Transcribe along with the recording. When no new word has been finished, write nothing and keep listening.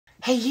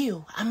Hey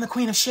you, I'm the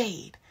Queen of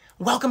Shade.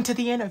 Welcome to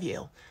the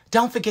interview.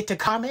 Don't forget to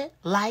comment,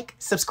 like,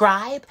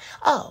 subscribe,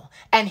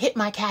 and hit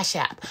my Cash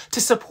App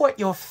to support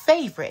your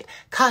favorite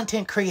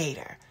content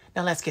creator.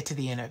 Now let's get to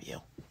the interview.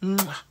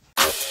 Mwah.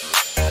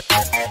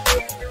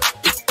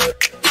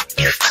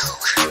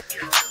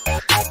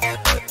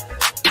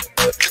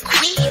 The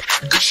Queen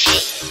of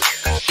Shade.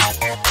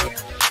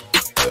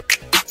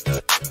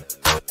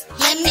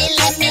 Let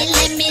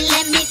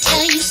me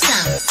tell you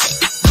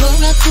something.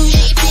 You're a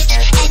bougie bitch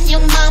and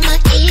your mama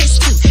is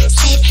too.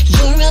 Said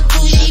you're a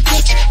bougie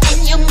bitch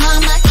and your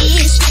mama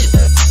is too.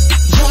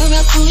 You're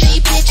a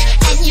bougie bitch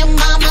and your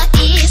mama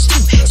is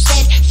too.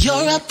 Said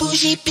you're a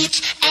bougie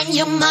bitch and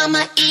your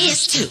mama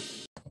is too.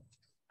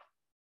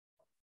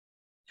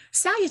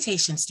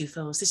 Salutations,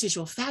 Stufos. This is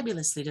your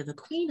fabulous leader, the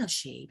Queen of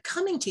Shade,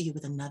 coming to you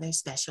with another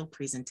special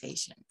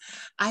presentation.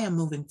 I am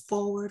moving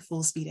forward,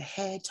 full speed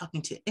ahead,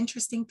 talking to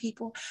interesting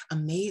people,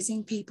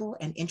 amazing people,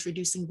 and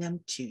introducing them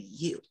to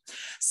you.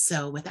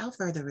 So without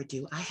further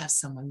ado, I have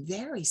someone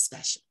very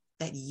special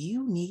that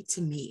you need to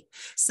meet,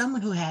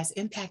 someone who has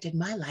impacted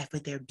my life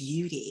with their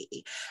beauty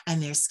and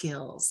their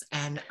skills.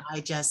 And I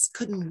just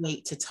couldn't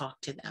wait to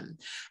talk to them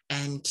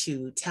and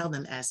to tell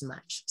them as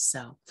much.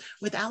 So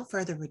without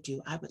further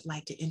ado, I would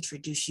like to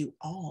introduce you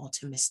all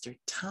to Mr.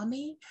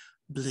 Tommy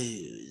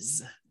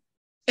Bluezz.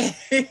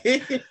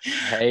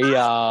 Hey,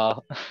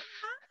 y'all.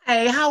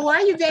 Hey, how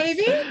are you,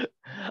 baby?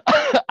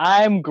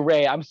 I'm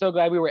great. I'm so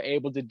glad we were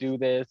able to do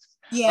this.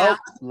 Yeah.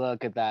 Oh,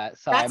 look at that.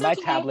 Sorry, That's my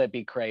okay. tablet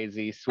be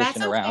crazy,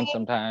 switching around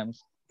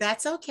sometimes.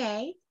 That's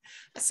okay.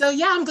 So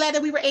yeah, I'm glad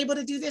that we were able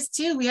to do this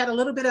too. We had a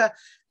little bit of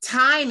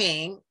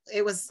timing.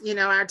 It was,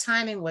 our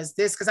timing was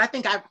this because I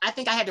think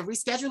I had to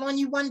reschedule on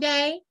you one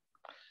day.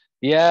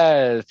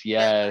 Yes.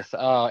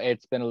 Oh,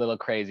 it's been a little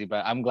crazy,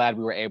 but I'm glad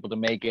we were able to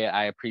make it.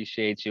 I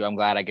appreciate you. I'm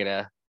glad I get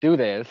to do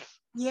this.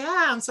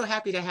 Yeah, I'm so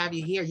happy to have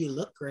you here. You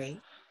look great.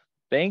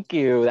 Thank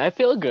you. I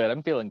feel good.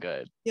 I'm feeling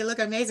good. You look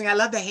amazing. I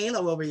love the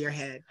halo over your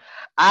head.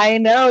 I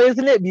know.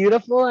 Isn't it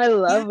beautiful? I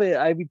love it.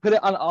 I put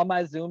it on all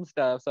my Zoom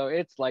stuff, so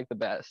it's like the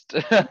best.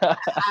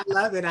 I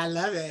love it. I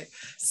love it.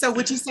 So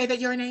would you say that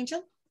you're an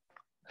angel?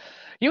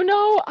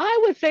 I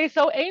would say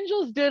so.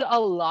 Angels did a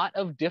lot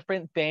of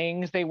different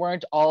things. They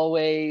weren't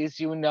always,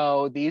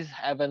 these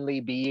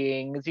heavenly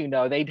beings,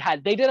 they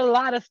did a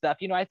lot of stuff.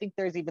 I think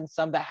there's even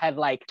some that had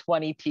like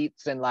 20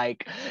 teats and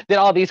like did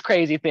all these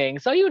crazy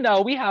things. So,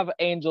 we have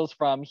angels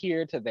from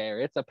here to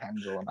there. It's a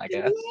pendulum, I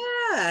guess.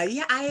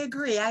 Yeah, I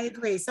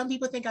agree. Some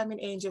people think I'm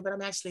an angel, but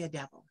I'm actually a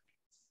devil.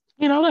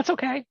 That's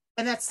okay.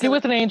 And that's he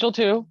was an angel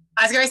too.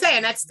 I was gonna say,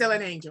 and that's still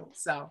an angel.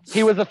 So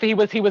he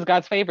was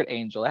God's favorite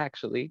angel,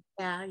 actually.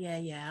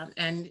 Yeah.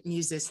 And he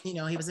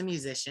was a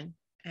musician.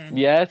 And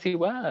yes, he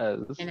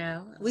was.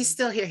 We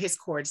still hear his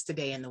chords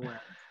today in the world.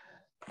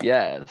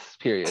 Yes,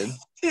 period.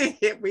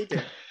 We do.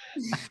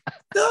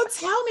 So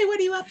tell me, what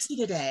are you up to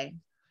today?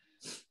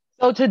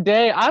 So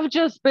today I've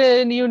just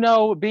been,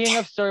 being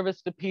of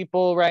service to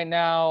people right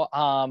now.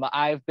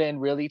 I've been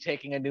really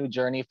taking a new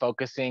journey,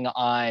 focusing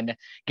on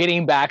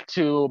getting back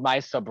to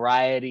my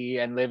sobriety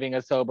and living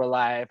a sober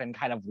life and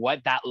kind of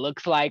what that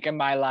looks like in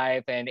my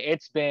life. And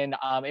it's been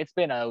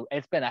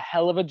a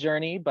hell of a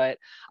journey, but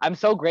I'm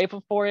so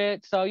grateful for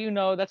it. So,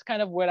 that's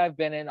kind of what I've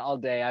been in all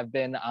day. I've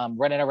been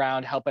running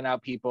around, helping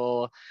out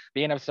people,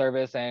 being of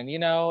service. And,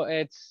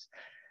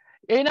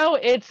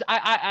 it's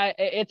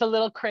a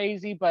little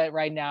crazy, but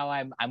right now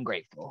I'm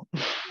grateful.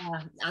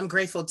 Yeah, I'm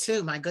grateful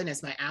too. My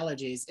goodness, my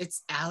allergies.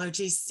 It's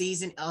allergy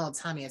season. Oh,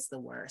 Tommy, it's the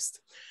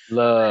worst.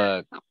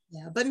 Look.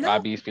 Yeah, but no.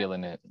 Robbie's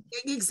feeling it.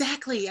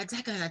 Exactly. And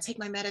I take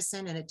my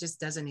medicine and it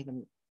just doesn't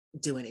even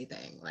do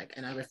anything.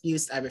 And I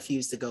refuse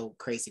to go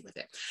crazy with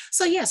it.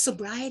 So yeah,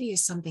 sobriety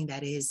is something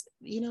that is,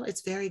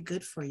 it's very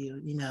good for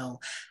you.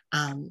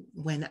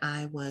 When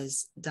I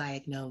was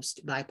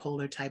diagnosed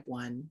bipolar type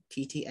 1,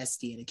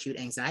 PTSD, and acute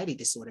anxiety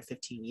disorder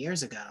 15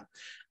 years ago,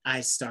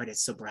 I started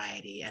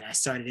sobriety, and I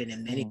started it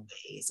in many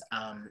ways.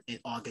 In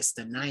August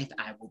the 9th,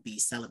 I will be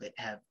celibate,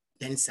 have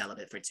been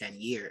celibate for 10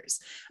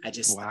 years. I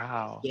just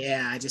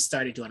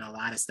started doing a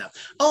lot of stuff.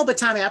 Oh, but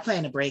Tommy, I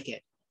plan to break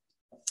it.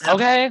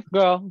 Okay,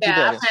 girl.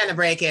 Yeah, I plan to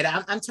break it.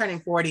 I'm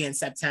turning 40 in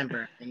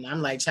September. And I'm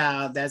like,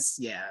 child, that's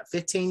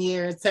 15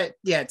 years.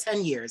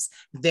 10 years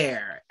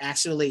there.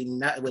 Actually,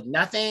 with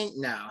nothing.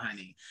 No,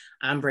 honey,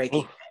 I'm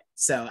breaking it.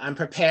 So I'm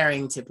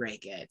preparing to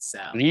break it. So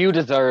you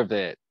deserve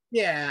it.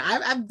 Yeah,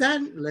 I've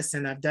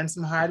done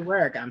some hard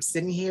work. I'm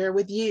sitting here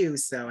with you.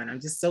 And I'm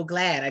just so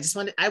glad.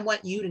 I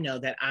want you to know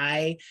that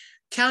I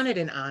count it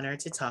an honor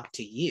to talk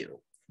to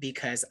you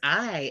because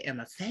I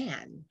am a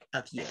fan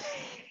of you.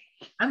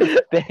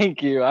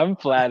 Thank you. I'm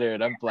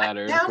flattered.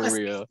 For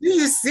real.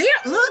 You see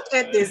it? Look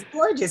at this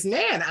gorgeous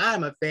man.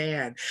 I'm a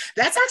fan.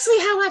 That's actually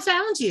how I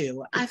found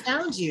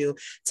you.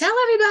 Tell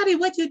everybody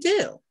what you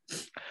do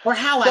or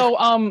how.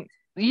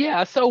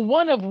 Yeah, so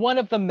one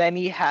of the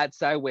many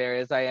hats I wear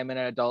is I am in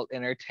adult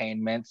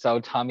entertainment. So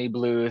Tommy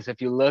Bluezz,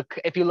 if you look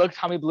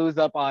Tommy Bluezz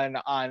up on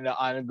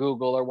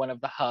Google or one of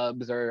the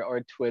hubs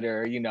or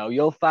Twitter,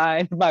 you'll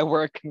find my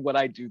work and what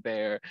I do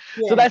there.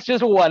 So Yeah. that's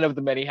just one of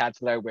the many hats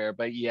that I wear.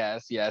 But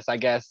yes, I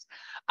guess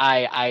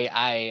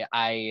I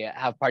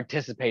have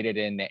participated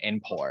in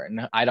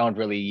porn. I don't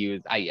really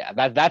use I yeah,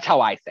 that's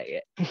how I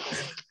say it.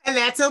 And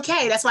that's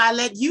okay. That's why I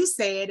let you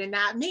say it and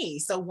not me.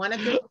 So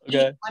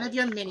Okay. one of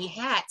your many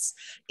hats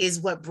is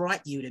what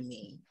brought you to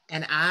me.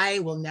 And I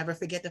will never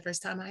forget the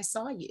first time I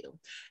saw you.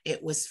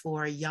 It was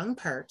for Young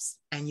Perps,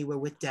 and you were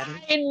with Devin,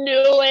 I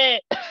knew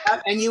it.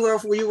 and you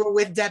were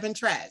with Devin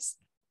Trez.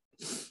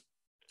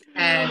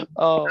 And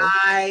Oh.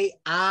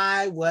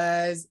 I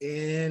was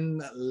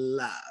in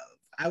love.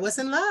 I was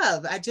in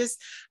love. I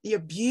just your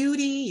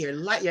beauty, your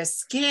light, your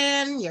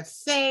skin, your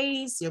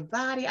face, your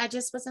body. I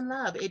just was in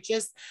love. It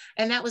just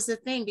and that was the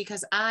thing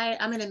because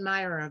I'm an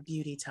admirer of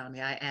beauty,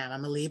 Tommy. I am.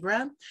 I'm a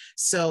Libra.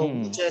 So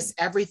Mm. just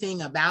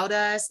everything about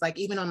us, like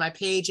even on my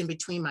page in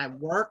between my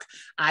work,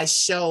 I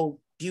show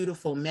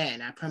beautiful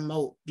men. I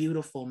promote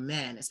beautiful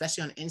men,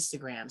 especially on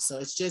Instagram. So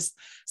it's just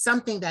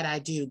something that I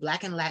do.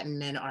 Black and Latin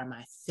men are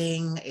my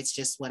thing. It's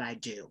just what I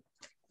do.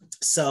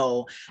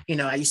 So,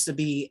 I used to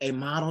be a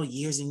model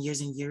years and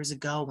years and years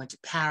ago, went to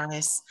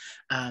Paris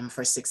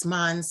for 6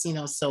 months,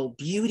 so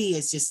beauty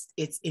is just,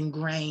 it's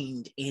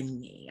ingrained in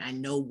me. I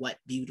know what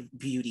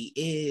beauty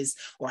is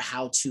or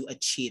how to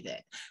achieve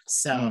it.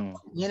 So,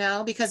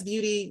 Mm. because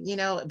beauty,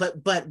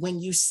 but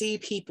when you see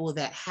people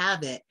that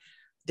have it,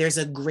 there's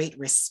a great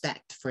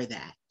respect for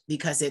that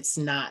because it's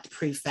not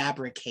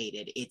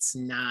prefabricated. It's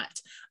not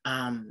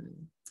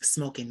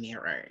smoke and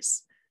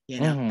mirrors, like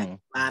Mm-hmm.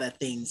 a lot of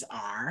things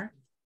are.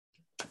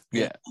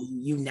 Yeah.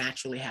 You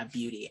naturally have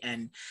beauty.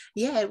 And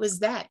yeah, it was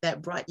that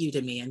brought you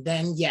to me. And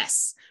then,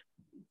 yes,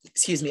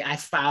 excuse me, I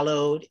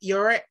followed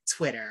your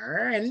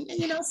Twitter and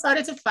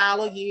started to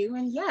follow you.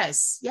 And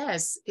yes,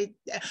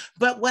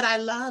 but what I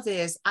love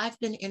is I've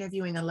been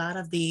interviewing a lot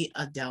of the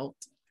adult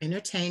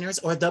entertainers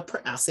or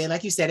I'll say it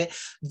like you said it,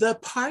 the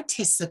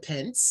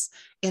participants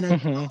in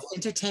Mm-hmm. adult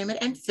entertainment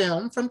and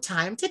film from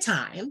time to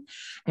time.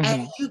 And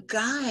Mm-hmm. you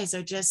guys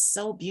are just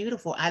so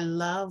beautiful. I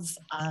love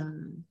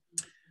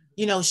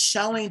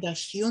showing the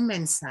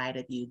human side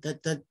of you,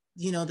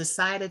 the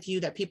side of you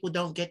that people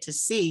don't get to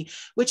see,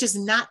 which is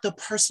not the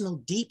personal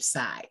deep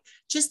side,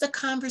 just a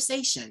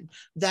conversation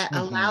that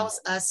Mm-hmm. allows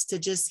us to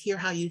just hear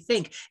how you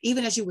think.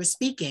 Even as you were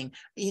speaking,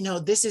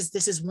 this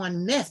is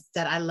one myth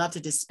that I love to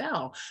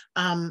dispel.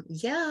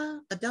 Yeah,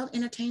 adult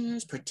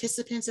entertainers,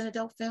 participants in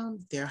adult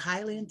film, they're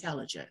highly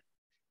intelligent.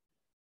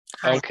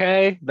 Highly,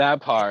 Okay,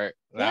 that part.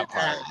 yeah, That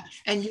part.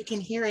 and you can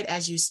hear it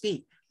as you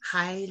speak.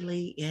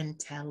 Highly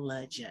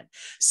intelligent.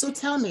 So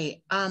tell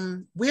me,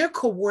 we're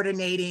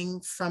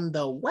coordinating from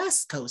the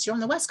West Coast. You're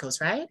on the West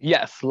Coast, right?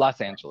 Yes, Los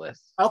Angeles.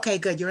 Okay,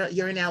 good.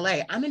 You're in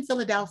LA. I'm in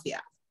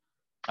Philadelphia.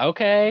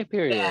 Okay,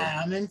 period.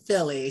 Yeah, I'm in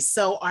Philly.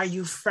 So are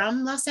you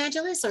from Los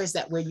Angeles, or is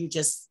that where you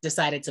just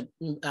decided to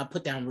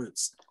put down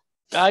roots?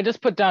 I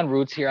just put down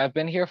roots here. I've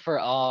been here for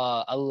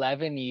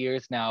 11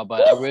 years now,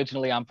 but Woo!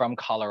 originally I'm from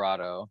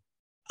Colorado.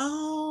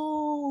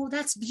 Oh,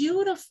 that's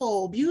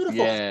beautiful,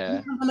 beautiful. You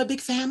Yeah. come from a big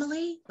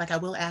family? Like I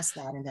will ask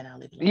that, and then I'll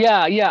leave it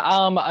alone. Yeah.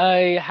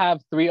 I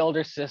have three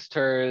older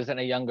sisters and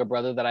a younger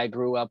brother that I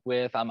grew up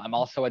with. I'm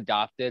also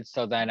adopted.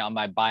 So then on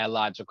my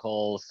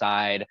biological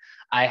side,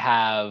 I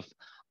have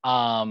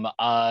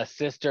a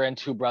sister and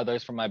two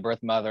brothers from my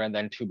birth mother, and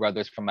then two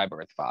brothers from my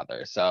birth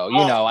father. So,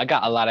 Oh, I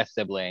got a lot of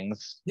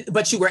siblings.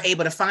 but you were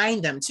able to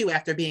find them too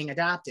after being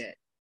adopted.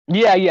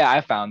 Yeah,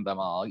 I found them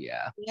all.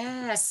 Yeah.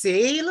 Yeah,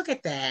 see, look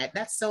at that.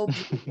 That's so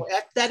beautiful.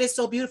 That is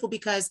so beautiful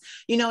because,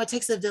 it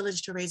takes a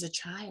village to raise a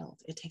child.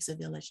 It takes a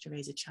village to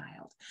raise a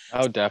child.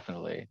 Oh,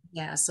 definitely.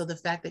 Yeah, so the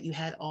fact that you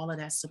had all of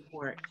that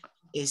support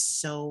is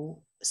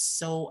so,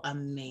 so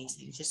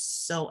amazing.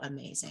 Just so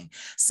amazing.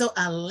 So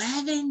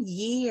 11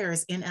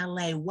 years in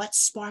LA, what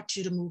sparked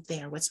you to move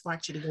there? What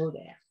sparked you to go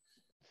there?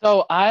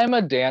 So I'm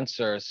a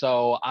dancer.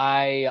 So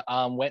I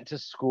went to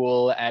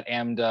school at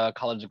AMDA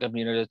College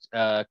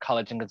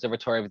and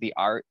Conservatory of the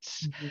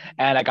Arts, Mhm.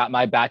 and I got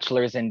my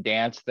bachelor's in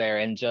dance there.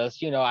 And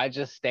I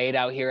just stayed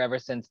out here ever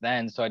since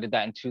then. So I did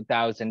that in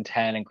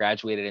 2010 and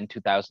graduated in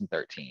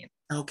 2013.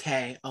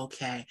 Okay,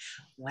 okay.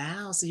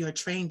 Wow, so you're a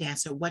trained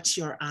dancer. What's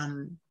your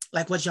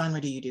like what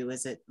genre do you do?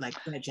 Is it like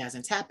jazz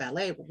and tap,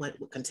 ballet, what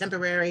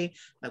contemporary?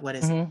 Like what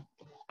is it? Mhm.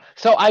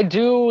 So I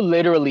do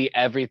literally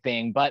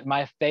everything, but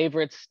my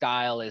favorite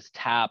style is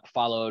tap,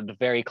 followed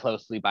very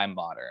closely by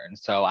modern.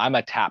 So I'm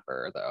a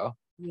tapper though.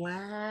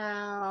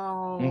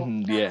 Wow.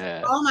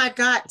 Yeah. Oh my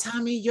God,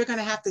 Tommy, you're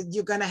gonna have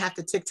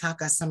to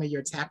TikTok us some of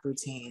your tap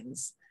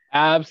routines.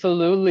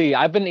 Absolutely.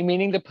 I've been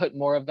meaning to put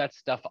more of that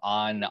stuff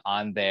on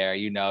there.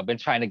 I've been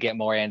trying to get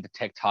more into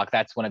TikTok.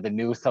 That's one of the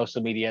new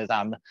social medias.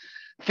 I'm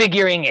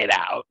figuring it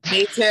out.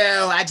 Me too.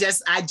 I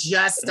just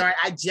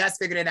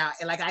figured it out.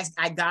 And like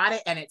I got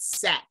it and it's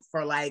set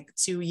for like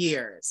 2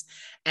 years.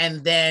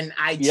 And then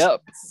I just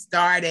Yep.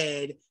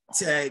 started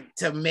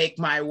to make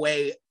my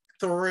way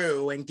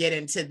through and get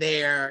into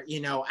their,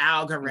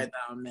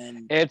 algorithm.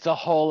 And it's a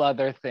whole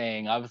other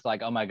thing. I was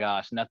like, oh my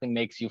gosh, nothing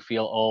makes you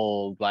feel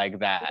old like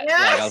that. yeah,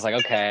 Like I was like,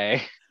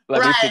 okay,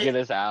 let me right. figure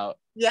this out.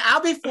 Yeah,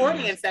 I'll be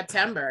 40 in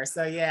September.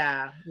 So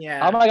yeah, Oh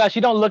yeah. my gosh,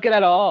 you don't look it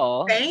at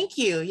all. Thank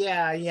you.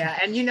 Yeah, yeah.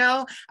 And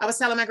I was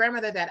telling my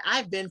grandmother that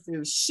I've been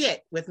through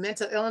shit with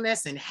mental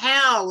illness and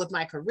hell with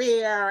my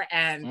career.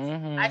 And I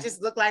Mm-hmm.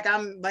 just look like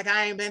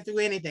I ain't been through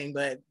anything,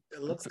 but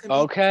looks can be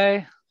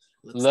Okay.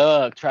 looks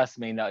Look, trust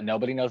me, no,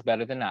 nobody knows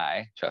better than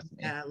I. Trust me.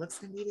 yeah, looks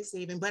can be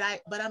deceiving. But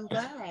I'm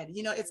glad.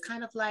 It's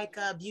kind of like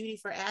a beauty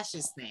for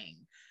ashes thing.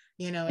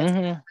 It's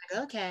Mm-hmm.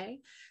 like, okay.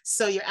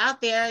 So you're out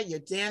there, you're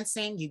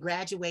dancing, you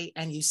graduate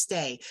and you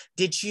stay.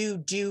 Did you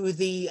do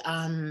the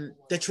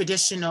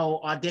traditional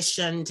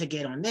audition to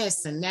get on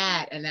this and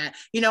that,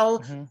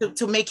 Mm-hmm.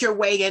 to make your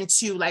way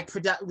into like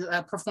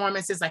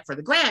performances like for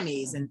the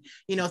Grammys and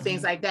things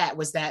Mm-hmm. like that?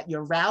 Was that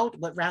your route?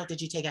 What route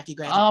did you take after you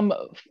graduated? Um,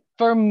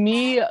 for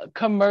me,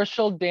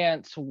 commercial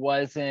dance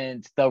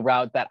wasn't the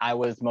route that I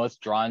was most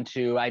drawn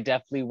to. I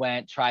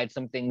definitely tried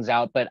some things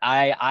out, but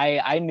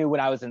I knew when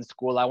I was in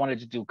school, I wanted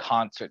to do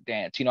concert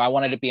dance. I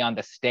wanted to be on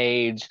the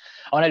stage.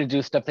 I wanted to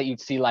do stuff that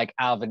you'd see like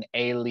Alvin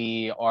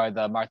Ailey or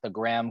the Martha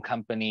Graham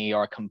Company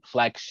or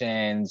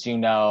Complexions,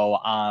 Cleo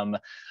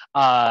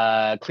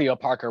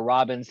Parker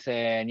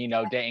Robinson,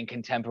 Dayton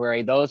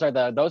Contemporary. Those are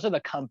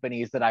the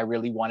companies that I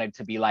really wanted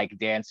to be like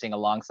dancing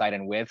alongside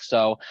and with.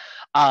 So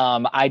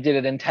I did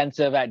an intensive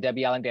at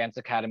Debbie Allen Dance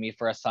Academy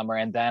for a summer,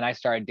 and then I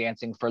started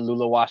dancing for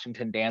Lula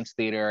Washington Dance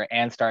Theater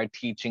and started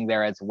teaching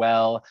there as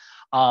well.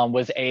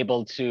 Was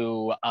able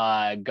to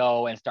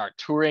go and start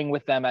touring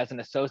with them as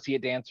an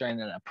associate dancer and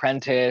an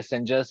apprentice,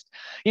 and just,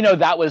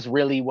 that was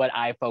really what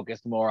I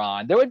focused more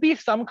on. There would be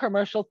some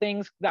commercial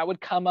things that would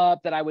come up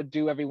that I would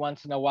do every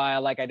once in a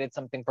while. Like I did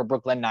something for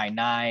Brooklyn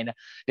Nine-Nine,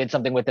 did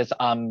something with this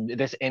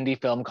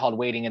indie film called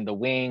Waiting in the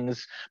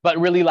Wings, but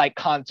really like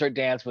concert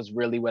dance was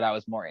really what I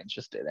was more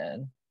interested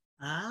in.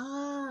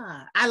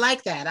 I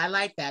like that. I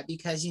like that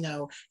because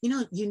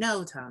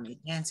Tommy,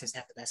 dancers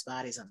have the best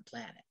bodies on the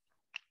planet.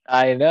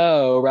 I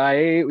know,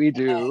 right? We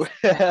do.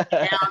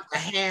 The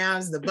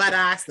hams, the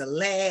buttocks, the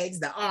legs,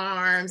 the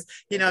arms,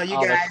 you All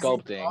the guys,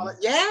 sculpting.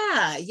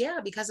 yeah,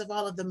 because of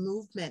all of the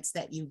movements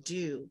that you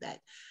do, that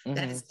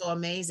Mhm. is so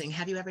amazing.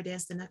 Have you ever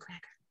danced the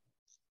Nutcracker?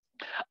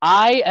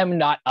 I am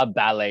not a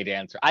ballet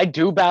dancer. I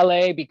do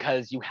ballet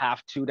because you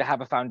have to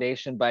have a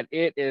foundation, but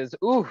it is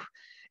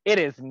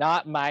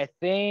not my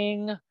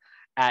thing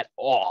at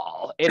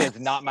all. It is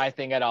not my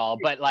thing at all,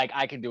 but like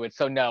I can do it.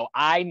 So no,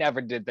 I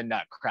never did the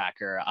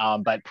Nutcracker.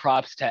 But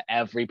props to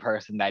every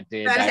person that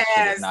did. That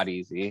shit is not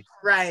easy.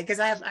 Right, because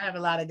I have a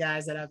lot of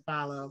guys that I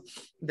follow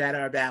that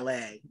are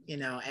ballet,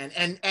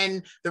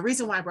 and the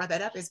reason why I brought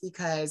that up is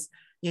because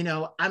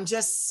I'm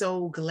just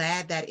so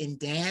glad that in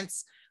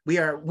dance we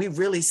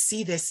really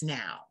see this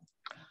now.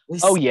 We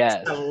Oh see yes.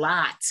 this a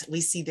lot.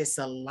 We see this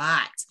a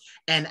lot.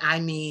 And I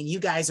mean, you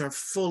guys are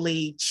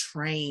fully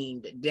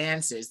trained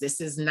dancers.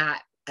 This is not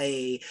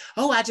I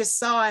just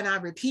saw and I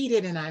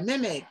repeated and I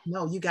mimicked.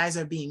 No, you guys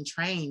are being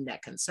trained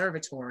at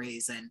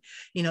conservatories. And,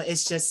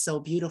 it's just so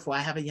beautiful. I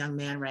have a young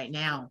man right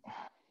now.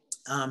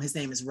 His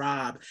name is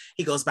Rob.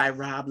 He goes by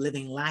Rob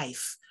Living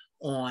Life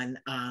on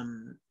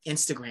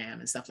Instagram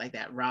and stuff like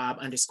that.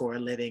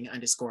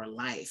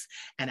 Rob_living_life.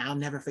 And I'll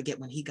never forget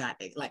when he got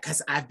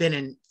because I've been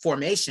in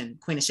formation.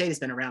 Queen of Shade has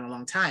been around a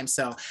long time.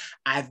 So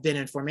I've been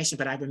in formation,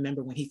 but I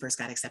remember when he first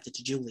got accepted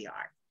to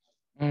Juilliard.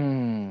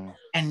 And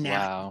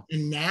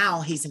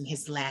now he's in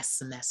his last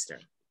semester.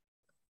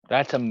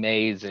 That's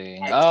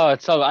amazing. Oh,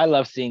 I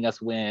love seeing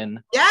us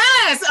win.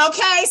 Yes.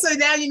 Okay. So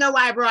now you know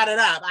why I brought it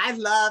up. I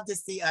love to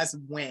see us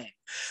win.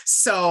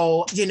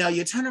 So,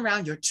 you turn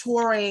around, you're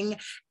touring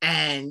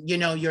and,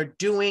 you're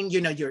doing,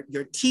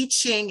 you're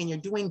teaching and you're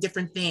doing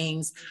different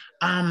things.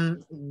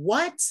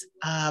 What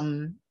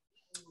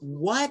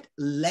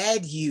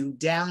led you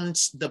down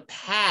the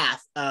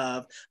path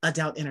of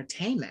adult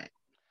entertainment?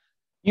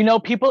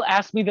 People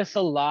ask me this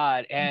a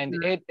lot, and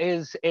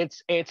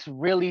it's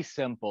really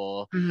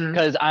simple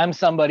because I'm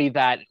somebody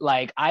that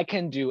like I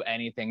can do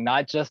anything,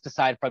 not just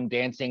aside from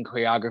dancing,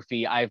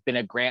 choreography. I've been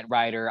a grant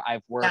writer.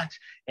 I've worked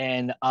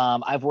in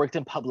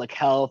public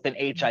health and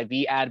HIV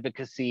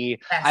advocacy.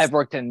 Yes. I've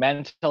worked in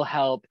mental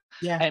health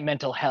and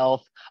mental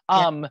health.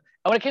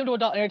 When it came to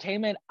adult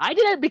entertainment, I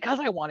did it because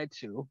I wanted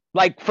to,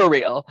 like for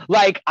real.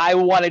 Like I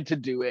wanted to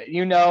do it,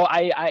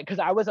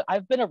 because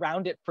I've been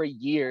around it for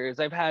years.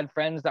 I've had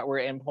friends that were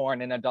in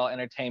porn and adult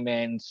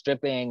entertainment,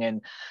 stripping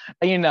and,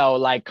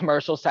 like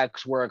commercial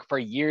sex work for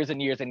years and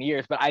years and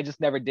years, but I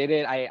just never did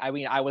it. I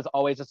mean, I was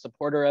always a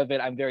supporter of it.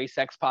 I'm very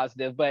sex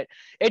positive, but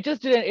it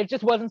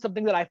just wasn't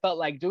something that I felt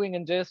like doing.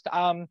 And just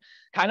kind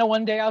of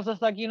one day I was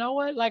just like, you know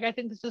what? Like, I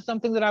think this is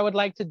something that I would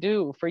like to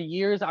do. For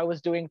years, I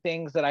was doing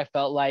things that I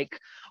felt like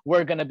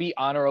were going to be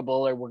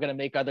honorable or were going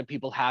to make other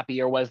people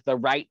happy or was the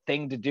right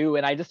thing to do.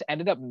 And I just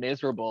ended up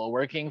miserable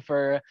working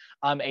for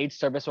AIDS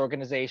service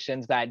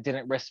organizations that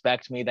didn't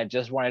respect me, that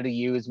just wanted to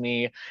use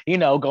me, you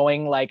know,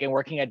 going like and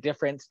working at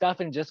different stuff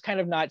and just kind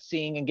of not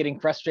seeing and getting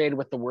frustrated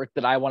with the work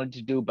that I wanted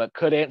to do but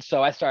couldn't.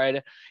 So I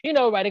started, you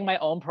know, writing my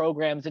own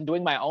programs and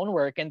doing my own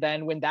work. And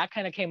then when that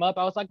kind of came up,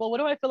 I was like, well, what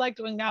do I feel like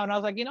doing now? And I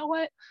was like, you know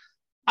what?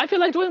 I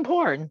feel like doing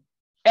porn.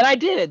 And I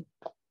did.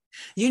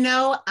 You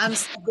know,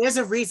 there's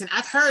a reason.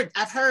 I've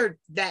heard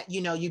that,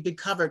 you know, you've been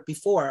covered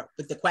before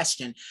with the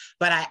question,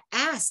 but I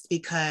asked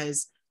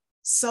because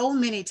so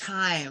many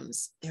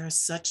times there are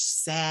such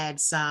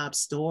sad sob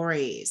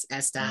stories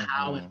as to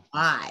how and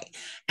why.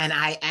 And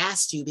I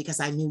asked you because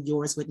I knew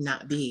yours would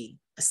not be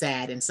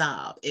sad and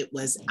sob. It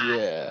was,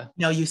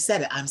 you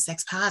said it, I'm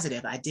sex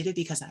positive. I did it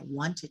because I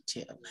wanted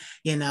to,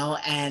 you know,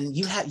 and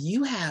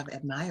you have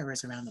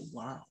admirers around the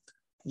world.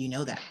 You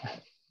know that.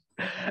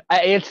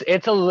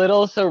 It's a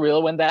little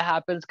surreal when that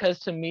happens,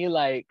 because to me,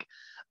 like,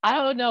 I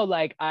don't know,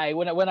 like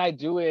when I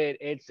do it,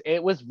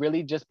 it was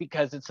really just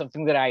because it's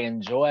something that I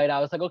enjoyed.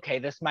 I was like, okay,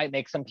 this might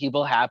make some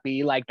people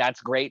happy, like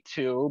that's great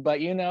too.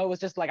 But you know, it was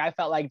just like I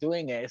felt like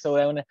doing it.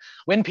 So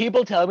when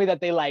people tell me that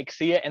they like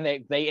see it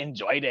and they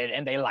enjoyed it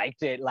and they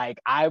liked it, like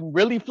I'm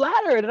really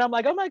flattered and I'm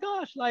like, oh my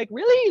gosh, like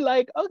really,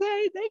 like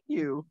okay, thank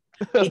you.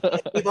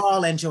 We've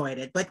all enjoyed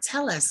it, but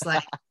tell us,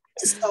 like,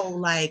 so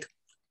like,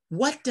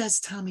 what does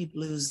Tommy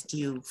Bluezz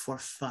do for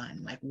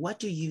fun? Like, what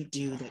do you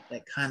do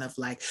that kind of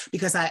like,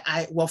 because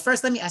well,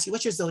 first, let me ask you,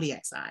 what's your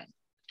zodiac sign?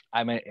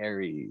 I'm an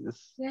Aries.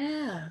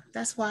 Yeah,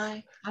 that's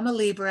why. I'm a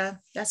Libra.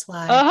 That's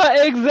why.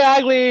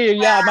 Exactly.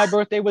 Yeah, my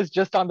birthday was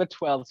just on the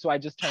 12th, so I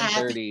just turned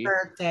 30.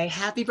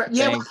 Happy birthday.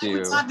 Yeah,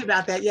 we talked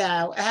about that.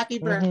 Yeah, happy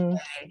birthday.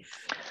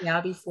 Yeah,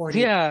 I'll be 40.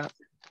 Yeah.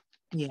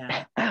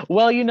 Yeah.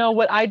 Well, you know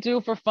what I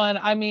do for fun?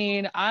 I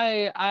mean,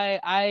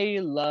 I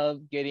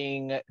love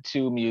getting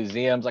to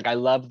museums. Like I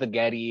love the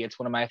Getty. It's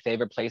one of my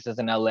favorite places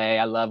in LA.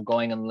 I love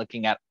going and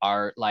looking at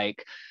art,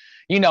 like,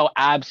 you know,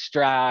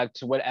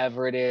 abstract,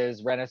 whatever it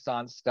is,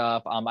 Renaissance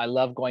stuff. I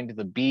love going to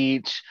the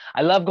beach.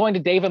 I love going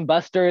to Dave and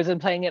Buster's and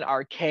playing in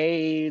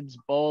arcades,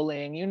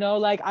 bowling, you know,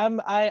 like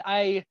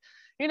I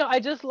you know,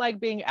 I just like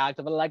being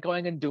active. I like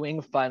going and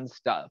doing fun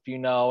stuff, you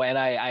know, and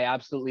I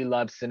absolutely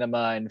love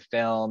cinema and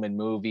film and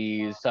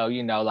movies. So,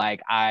 you know,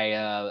 like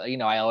you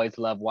know, I always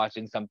love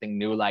watching something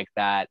new like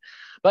that.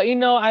 But, you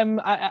know,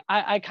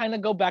 I kind of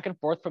go back and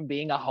forth from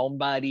being a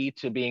homebody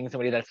to being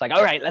somebody that's like,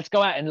 all right, let's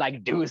go out and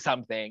like do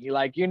something.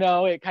 Like, you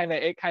know, it kind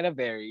of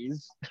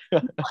varies.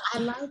 I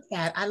like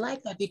that. I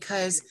like that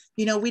because,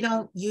 you know, we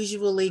don't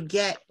usually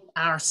get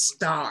our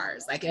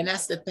stars. Like, and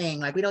that's the thing,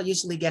 like we don't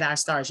usually get our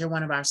stars. You're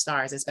one of our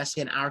stars,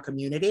 especially in our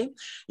community.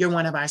 You're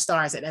one of our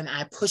stars. And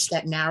I push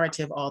that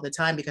narrative all the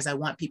time because I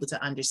want people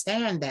to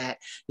understand that,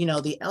 you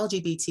know, the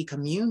LGBT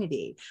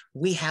community,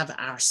 we have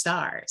our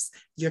stars.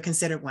 You're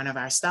considered one of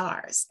our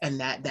stars. And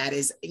that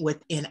is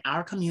within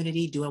our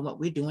community doing what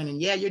we're doing.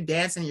 And yeah, you're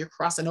dancing, you're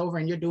crossing over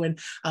and you're doing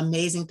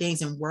amazing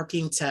things and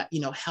working to,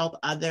 you know, help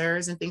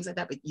others and things like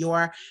that. But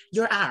you're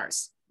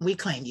ours. We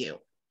claim you.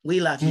 We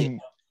love you.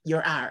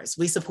 You're ours.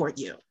 We support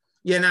you,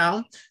 you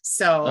know?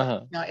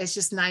 So, you know, it's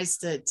just nice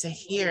to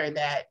hear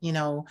that, you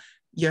know,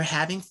 you're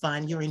having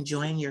fun, you're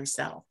enjoying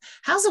yourself.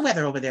 How's the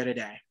weather over there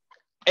today?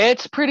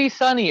 It's pretty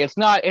sunny. It's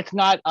not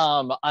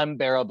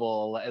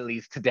unbearable, at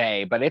least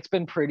today, but it's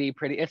been pretty,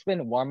 it's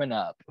been warming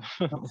up.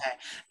 Okay.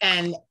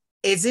 And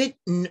is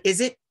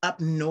it up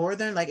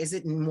northern? Like, is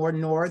it more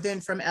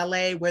northern from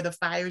LA where the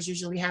fires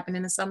usually happen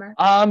in the summer?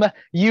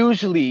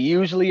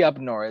 Usually up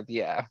north,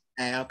 yeah.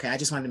 Okay, I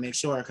just wanted to make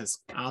sure because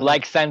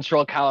like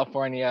Central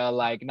California,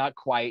 like not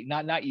quite,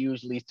 not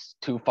usually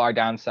too far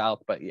down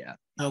south, but yeah.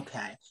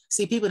 Okay.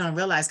 See, people don't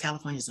realize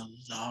California is a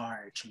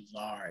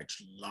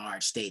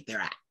large state.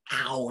 There are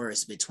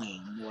hours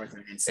between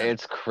northern and southern.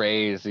 It's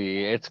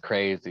crazy. It's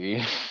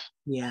crazy.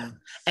 Yeah.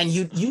 And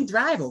you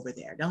drive over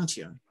there, don't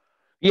you?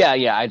 Yeah,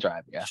 I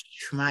drive, yeah.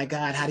 My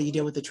God, how do you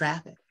deal with the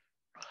traffic?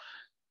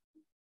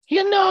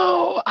 You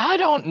know, I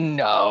don't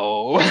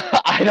know.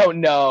 I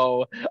don't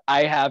know.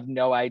 I have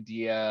no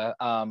idea.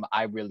 I'm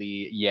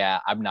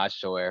not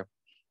sure.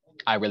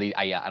 I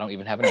don't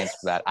even have an answer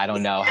for that. I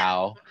don't know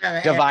how.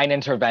 Divine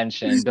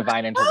intervention.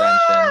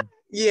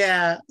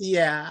 Yeah,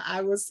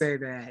 I would say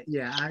that.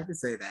 Yeah, I would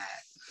say that.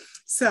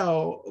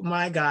 So,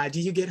 my God,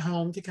 do you get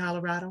home to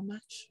Colorado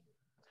much?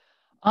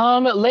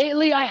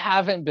 Lately I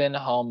haven't been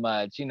home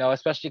much, you know,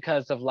 especially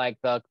because of like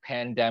the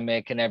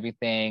pandemic and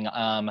everything.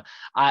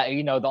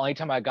 You know, the only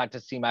time I got to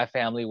see my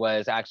family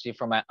was actually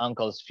for my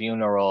uncle's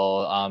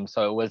funeral.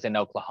 So it was in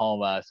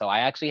Oklahoma. So I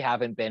actually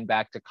haven't been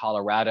back to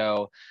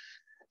Colorado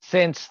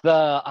since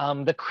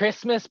the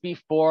Christmas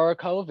before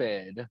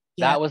COVID. Yeah.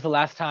 That was the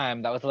last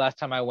time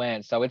I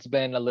went. So it's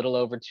been a little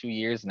over 2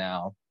 years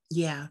now.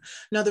 Yeah.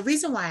 No, the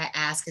reason why I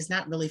ask is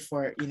not really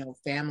for, you know,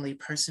 family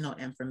personal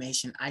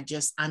information.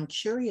 I'm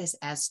curious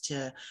as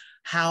to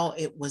how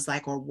it was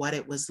like or what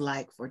it was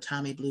like for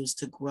Tommy Bluezz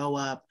to grow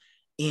up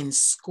in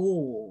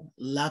school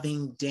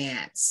loving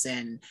dance,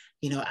 and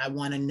I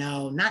want to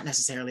know, not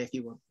necessarily if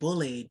you were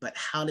bullied, but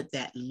how did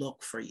that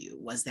look for you?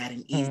 Was that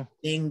an easy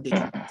thing? Did you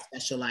have a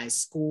specialized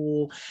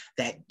school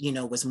that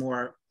was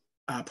more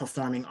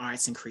performing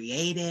arts and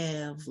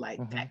creative, like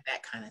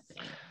that kind of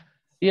thing?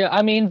 Yeah,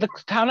 I mean, the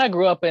town I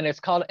grew up in, it's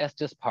called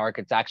Estes Park.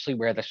 It's actually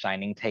where The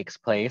Shining takes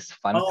place.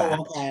 Fun Oh, fact.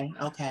 okay,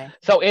 okay.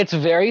 So it's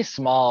very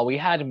small. We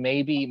had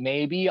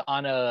maybe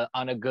on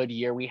a good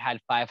year, we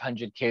had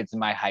 500 kids in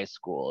my high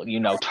school,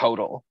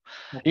 total.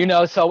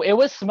 Okay. So it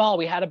was small.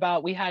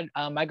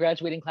 My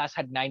graduating class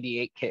had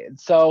 98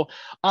 kids. So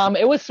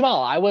it was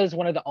small. I was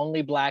one of the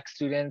only Black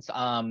students.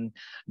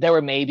 There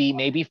were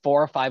maybe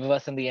 4 or 5 of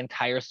us in the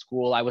entire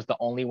school. I was the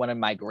only one in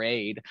my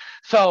grade.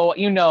 So,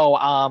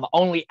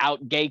 only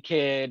out gay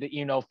kid,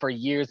 for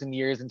years and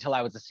years until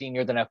I was a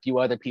senior. Then a few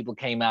other people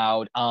came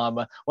out.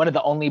 One of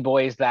the only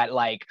boys that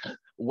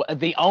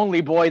the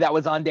only boy that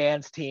was on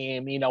dance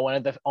team, one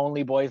of the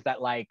only boys that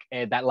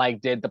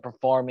did the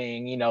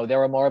performing. There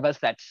were more of us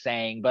that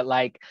sang, but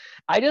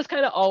I just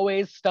kind of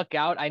always stuck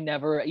out. I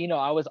never,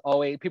 I was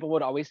always, people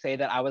would always say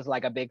that I was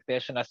like a big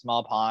fish in a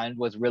small pond,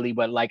 was really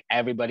what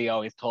everybody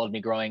always told me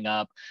growing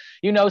up.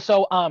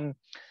 So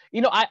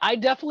I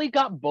definitely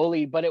got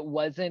bullied, but it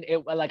wasn't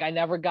it like I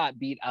never got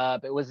beat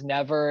up. It was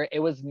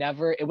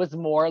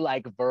more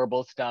like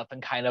verbal stuff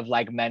and kind of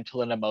like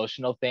mental and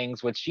emotional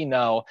things, which,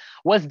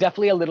 was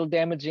definitely a little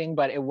damaging,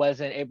 but it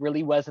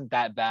really wasn't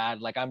that bad.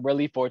 Like, I'm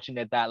really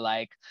fortunate that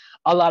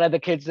a lot of the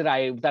kids that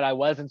I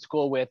was in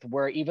school with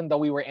were, even though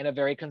we were in a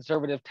very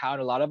conservative town,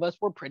 a lot of us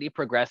were pretty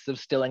progressive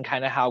still in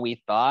kind of how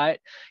we thought.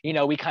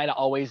 We kind of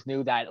always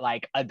knew that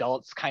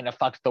adults kind of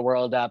fucked the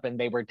world up and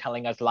they were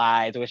telling us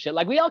lies or shit.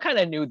 We all kind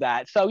of knew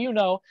that. So,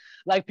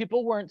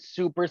 people weren't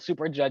super,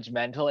 super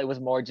judgmental. It was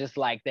more just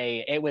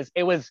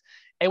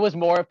it was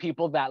more of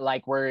people that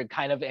were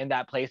kind of in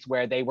that place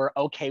where they were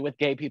okay with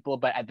gay people,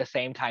 but at the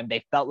same time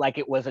they felt like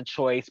it was a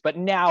choice. But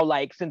now,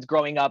 since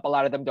growing up, a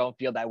lot of them don't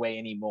feel that way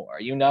anymore,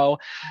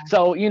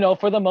 So,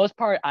 for the most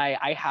part,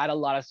 I had a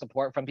lot of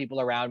support from people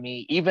around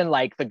me. Even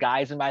the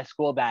guys in my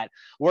school that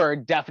were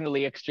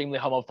definitely extremely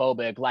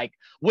homophobic,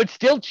 would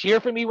still cheer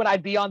for me when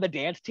I'd be on the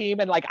dance team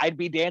and I'd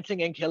be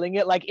dancing and killing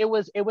it. It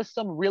was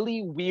some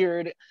really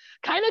weird,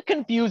 kind of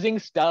confusing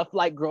stuff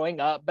growing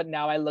up. But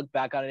now I look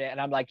back on it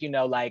and I'm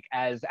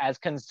as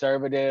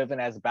conservative and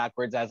as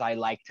backwards as I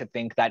like to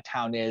think that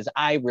town is,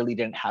 I really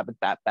didn't have it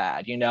that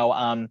bad.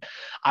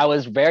 I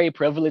was very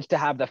privileged to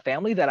have the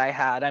family that I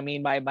had. I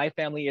mean, my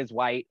family is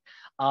white.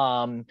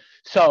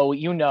 So,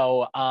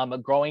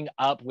 growing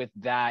up with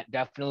that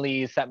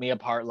definitely set me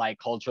apart,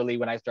 culturally,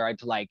 when I started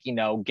to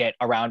get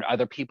around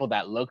other people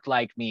that looked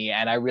like me.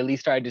 And I really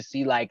started to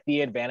see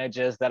the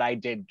advantages that I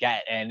did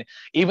get. And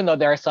even though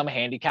there are some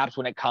handicaps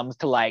when it comes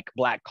to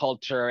Black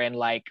culture and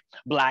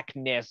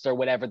Blackness or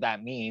whatever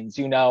that means,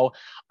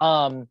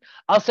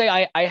 I'll say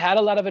I had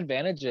a lot of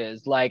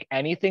advantages.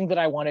 Anything that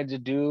I wanted to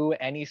do,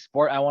 any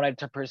sport I wanted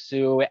to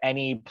pursue,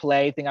 any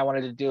play thing I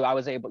wanted to do, I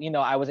was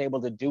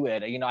able to do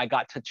it. I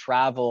got to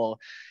travel.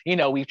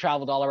 We've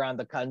traveled all around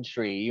the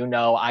country.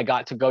 I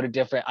got to go to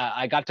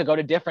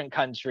different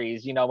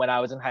countries, when I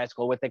was in high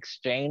school with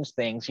exchange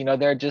things.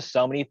 There are just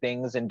so many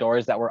things and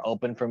doors that were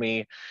open for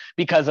me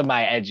because of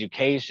my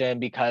education,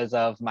 because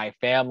of my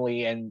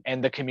family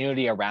and the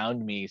community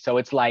around me. So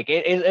it's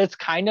it's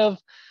kind of,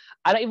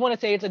 I don't even want to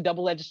say it's a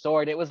double-edged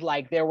sword. It was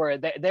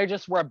there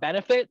just were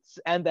benefits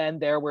and then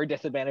there were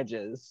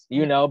disadvantages,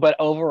 but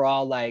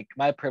overall,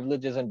 my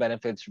privileges and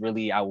benefits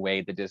really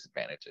outweigh the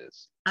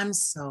disadvantages. I'm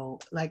so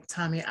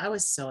Tommy, I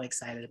was so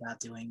excited about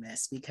doing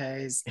this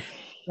because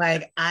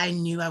I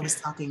knew I was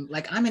talking,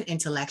 I'm an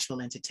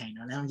intellectual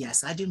entertainer. Now,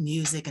 yes, I do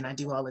music and I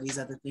do all of these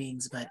other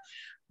things, but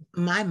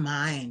my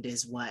mind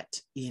is what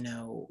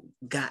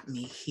got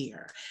me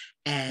here,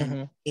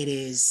 and it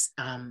is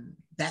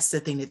that's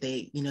the thing that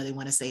they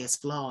want to say is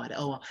flawed.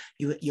 Oh,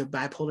 you're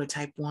bipolar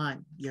type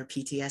 1, you're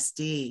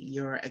PTSD,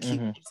 you're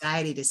acute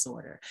anxiety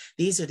disorder.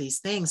 These are these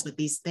things, but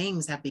these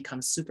things have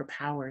become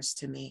superpowers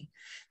to me.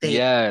 They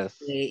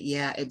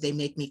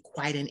make me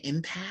quite an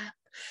empath,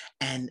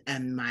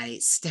 and my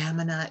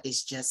stamina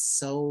is just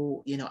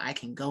so, I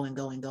can go and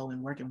go and go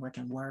and work and work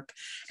and work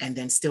and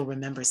then still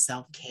remember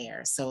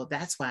self-care. So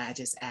that's why I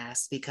just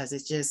asked, because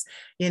it's just,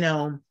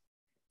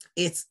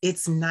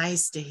 it's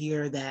nice to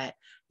hear that,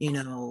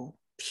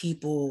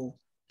 people,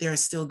 there are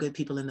still good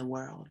people in the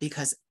world,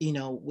 because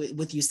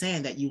with you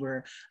saying that you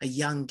were a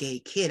young gay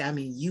kid, I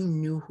mean, you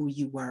knew who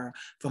you were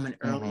from an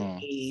early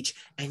age,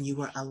 and you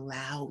were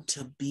allowed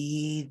to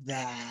be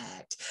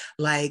that.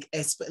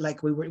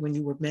 When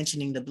you were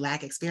mentioning the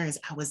Black experience,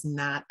 I was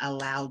not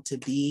allowed to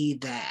be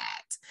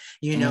that.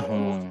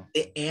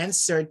 The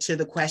answer to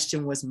the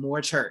question was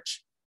more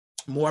church,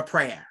 more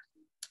prayer,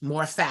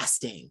 more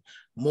fasting,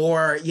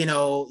 more,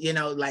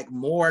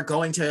 more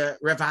going to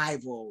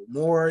revival,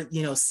 more,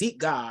 seek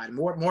God,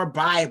 more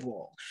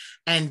Bible.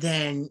 And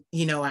then,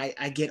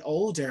 I get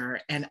older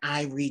and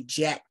I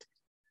reject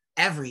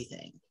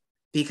everything.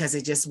 because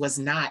it just was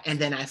not. And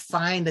then I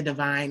find the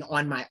divine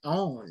on my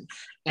own.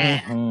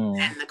 And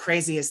the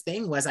craziest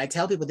thing was, I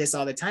tell people this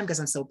all the time because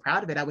I'm so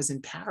proud of it. I was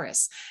in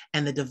Paris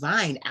and the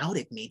divine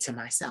outed me to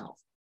myself.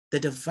 The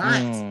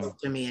divine spoke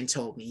to me and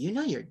told me, you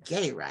know, you're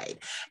gay, right?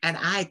 And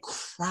I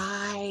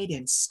cried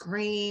and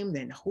screamed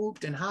and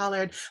hooped and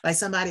hollered like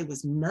somebody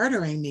was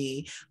murdering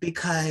me,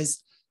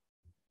 because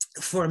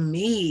for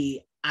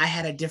me, I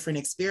had a different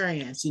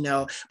experience, you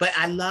know, but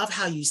I love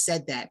how you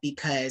said that,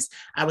 because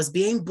I was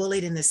being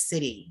bullied in the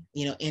city,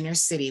 you know, inner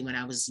city, when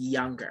I was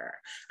younger.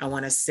 I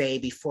want to say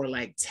before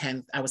like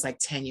 10, I was like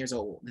 10 years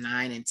old,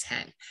 9 and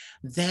 10.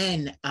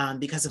 Then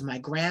because of my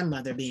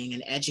grandmother being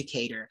an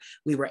educator,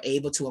 we were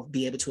able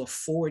to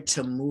afford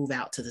to move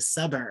out to the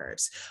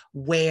suburbs,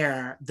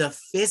 where the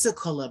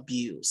physical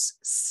abuse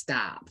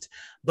stopped,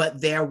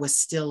 but there was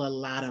still a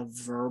lot of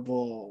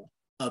verbal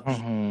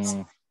abuse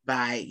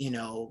by, you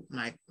know,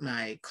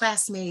 my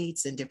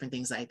classmates and different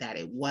things like that.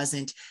 It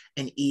wasn't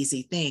an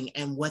easy thing.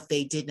 And what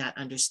they did not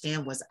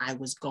understand was I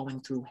was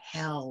going through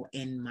hell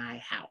in my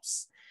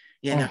house,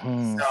 you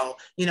know? So,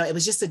 you know, it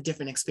was just a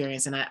different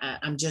experience. And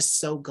I'm just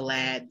so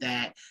glad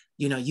that,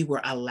 you know, you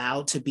were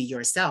allowed to be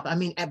yourself. I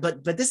mean,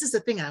 but this is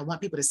the thing, and I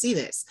want people to see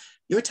this.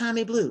 You're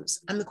Tommy Bluezz.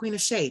 I'm the Queen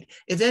of Shade.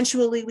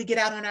 Eventually we get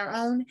out on our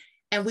own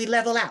and we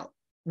level out.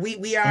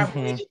 We are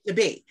who we need to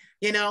be,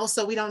 you know,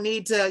 so we don't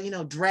need to, you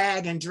know,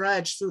 drag and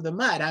drudge through the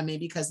mud. I mean,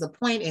 because the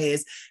point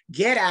is,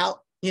 get out,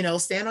 you know,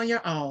 stand on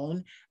your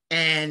own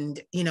and,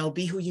 you know,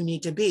 be who you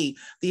need to be.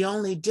 The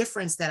only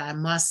difference that I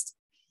must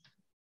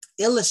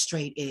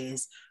illustrate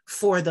is,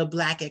 for the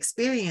Black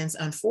experience,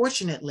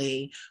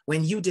 unfortunately,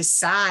 when you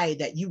decide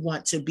that you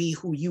want to be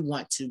who you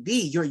want to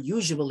be, you're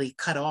usually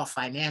cut off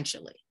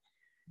financially.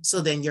 So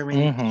then you're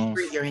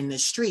in the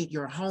street,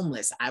 you're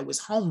homeless. I was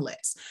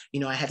homeless. You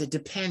know, I had to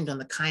depend on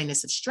the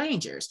kindness of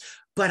strangers,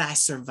 but I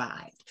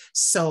survived.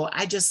 So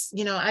I just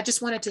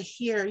wanted to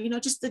hear, you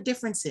know, just the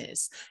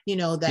differences, you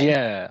know, that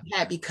you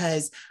had,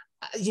 because,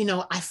 you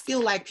know, I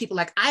feel like people,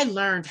 like, I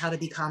learned how to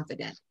be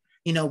confident,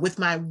 you know, with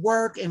my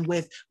work and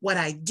with what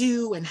I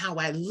do and how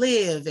I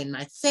live and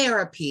my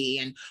therapy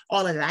and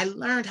all of that. I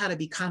learned how to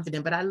be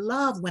confident, but I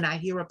love when I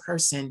hear a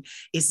person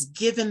is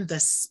given the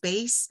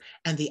space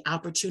and the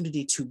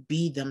opportunity to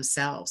be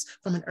themselves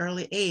from an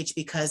early age,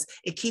 because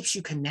it keeps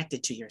you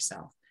connected to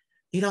yourself.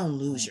 You don't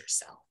lose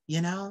yourself, you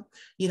know,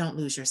 you don't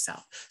lose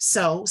yourself.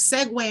 So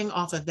segueing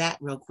off of that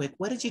real quick,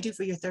 what did you do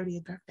for your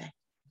 30th birthday?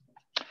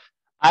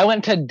 I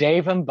went to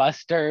Dave and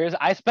Buster's.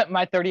 I spent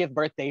my 30th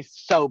birthday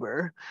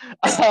sober.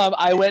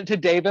 I went to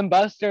Dave and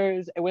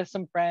Buster's with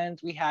some friends.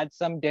 We had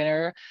some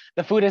dinner.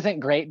 The food isn't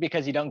great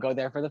because you don't go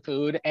there for the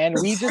food. And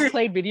we just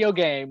played video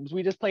games.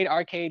 We just played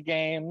arcade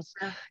games,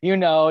 you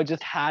know,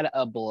 just had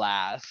a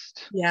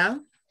blast. Yeah.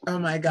 Oh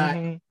my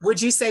God.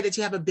 Would you say that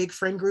you have a big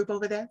friend group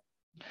over there?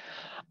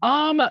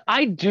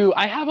 I do.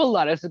 I have a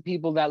lot of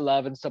people that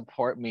love and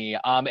support me.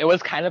 It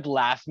was kind of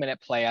last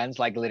minute plans,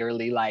 like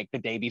literally like the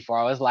day before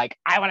I was like,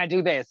 I want to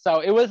do this.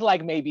 So it was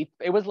like,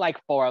 it was like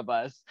 4 of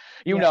us,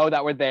 you know,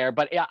 that were there,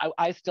 but yeah,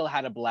 I still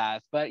had a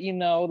blast. But you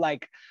know,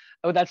 like,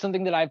 oh, that's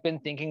something that I've been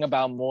thinking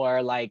about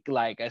more, like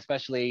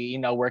especially, you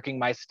know, working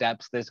my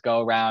steps this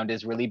go around,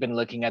 is really been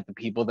looking at the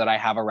people that I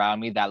have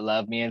around me that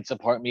love me and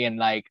support me. And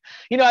like,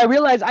 you know, I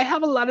realize I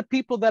have a lot of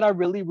people that are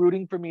really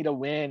rooting for me to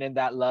win and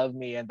that love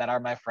me and that are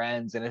my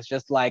friends. And it's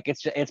just like,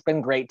 it's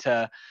been great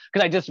to,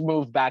 because I just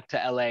moved back to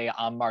LA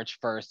on March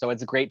 1st. So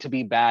it's great to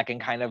be back and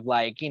kind of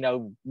like, you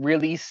know,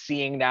 really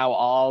seeing now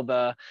all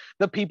the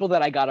people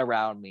that I got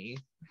around me.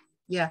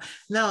 Yeah,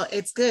 no,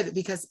 it's good,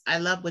 because I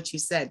love what you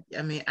said.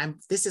 I mean,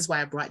 this is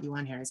why I brought you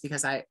on here, is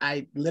because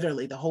I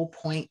literally, the whole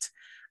point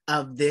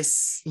of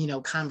this, you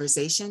know,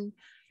 conversation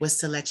was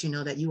to let you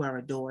know that you are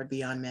adored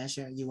beyond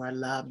measure. You are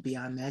loved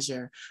beyond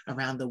measure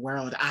around the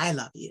world. I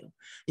love you,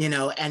 you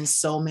know, and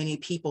so many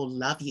people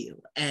love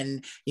you,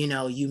 and, you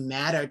know, you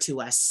matter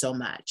to us so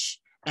much.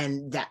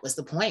 And that was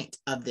the point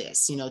of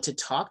this, you know, to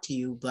talk to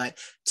you, but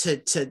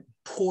to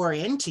pour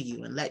into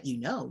you and let you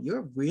know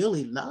you're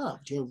really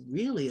loved, you're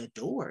really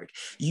adored.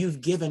 You've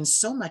given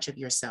so much of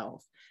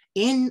yourself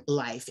in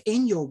life,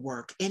 in your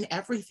work, in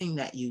everything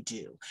that you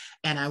do.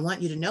 And I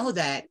want you to know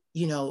that,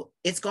 you know,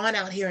 it's gone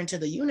out here into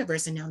the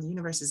universe, and now the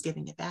universe is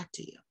giving it back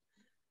to you,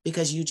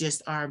 because you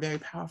just are a very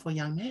powerful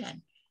young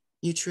man.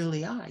 You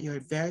truly are. You're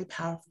a very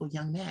powerful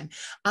young man.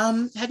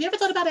 Have you ever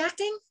thought about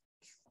acting?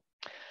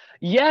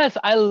 Yes,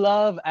 I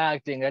love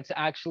acting. That's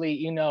actually,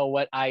 you know,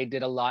 what I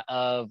did a lot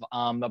of.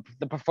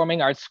 The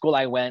performing arts school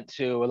I went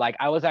to, like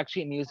I was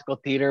actually a musical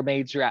theater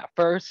major at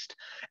first.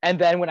 And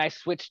then when I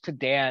switched to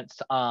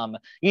dance,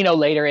 you know,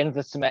 later in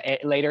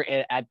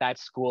the at that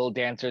school,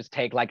 dancers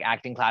take like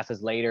acting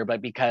classes later.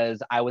 But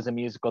because I was a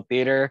musical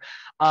theater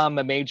a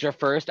major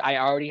first, I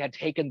already had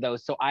taken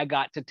those. So I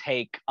got to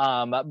take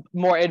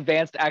more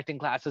advanced acting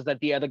classes that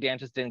the other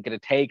dancers didn't get to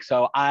take.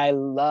 So I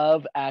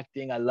love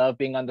acting. I love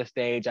being on the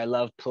stage. I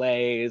love plays,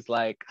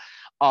 like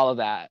all of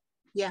that.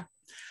 Yeah.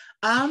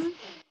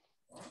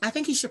 I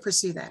think you should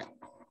pursue that.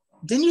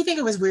 Didn't you think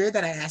it was weird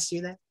that I asked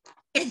you that?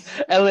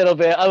 A little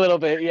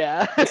bit,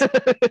 yeah.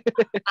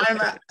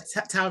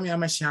 Tell me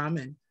I'm a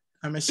shaman.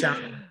 I'm a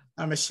shaman.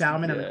 I'm a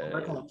shaman, I'm an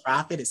oracle, Yeah. a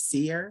prophet, a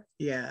seer.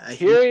 Yeah, a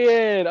healer.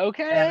 Period. Yeah,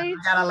 Okay. I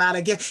got a lot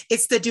of gifts.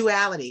 It's the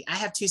duality. I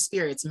have two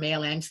spirits,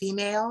 male and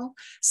female.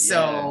 Yeah.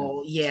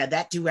 So yeah,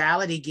 that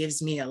duality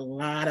gives me a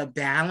lot of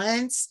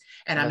balance.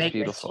 And I'm That's able to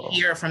beautiful.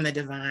 hear from the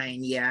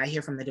divine. Yeah, I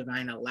hear from the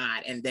divine a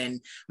lot. And then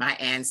my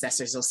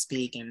ancestors will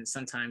speak. And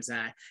sometimes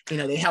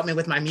they help me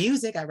with my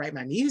music. I write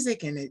my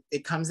music and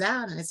it comes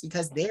out. And it's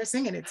because they're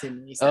singing it to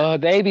me. So Oh,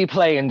 they be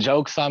playing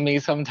jokes on me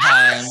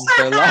sometimes.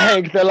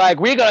 They're like,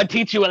 we're gonna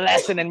teach you a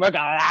lesson and we're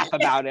gonna laugh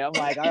about it. I'm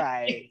like, all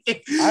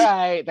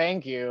right,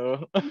 thank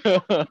you.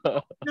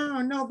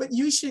 No, but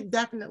you should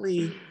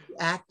definitely be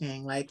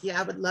acting. Like, yeah,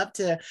 I would love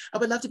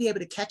to be able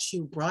to catch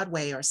you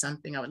Broadway or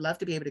something. I would love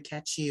to be able to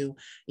catch you,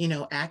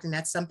 acting.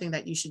 That's something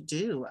that you should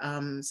do,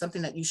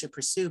 something that you should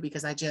pursue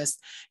because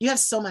you have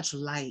so much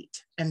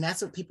light. And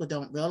that's what people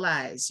don't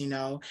realize,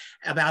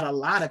 about a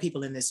lot of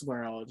people in this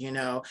world,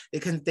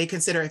 they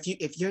consider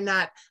if you're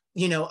not,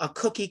 a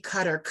cookie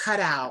cutter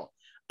cutout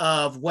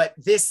of what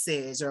this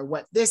is or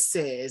what this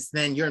is,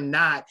 then you're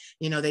not,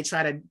 they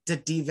try to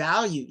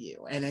devalue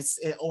you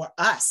or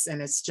us.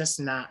 And it's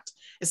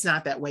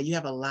not that way. You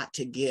have a lot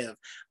to give.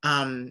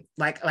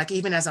 Like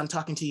even as I'm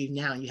talking to you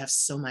now, you have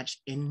so much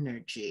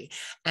energy.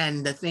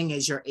 And the thing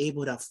is, you're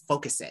able to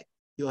focus it.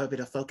 You're able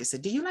to focus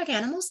it. Do you like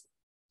animals?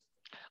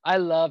 I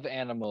love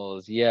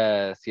animals.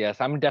 Yes, yes.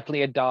 I'm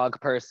definitely a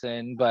dog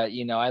person, but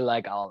I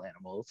like all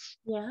animals.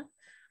 Yeah.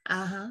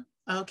 Uh-huh.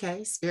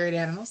 Okay. Spirit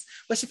animals.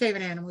 What's your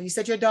favorite animal? You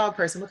said you're a dog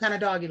person. What kind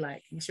of dog you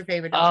like? What's your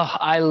favorite dog? Oh,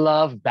 I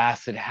love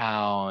basset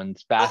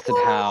hounds. Basset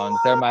hounds.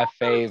 They're my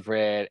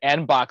favorite.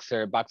 And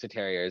boxer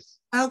terriers.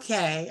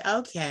 Okay,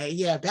 okay,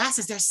 yeah.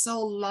 Basses, they're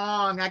so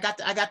long. I got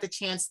the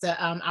chance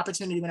to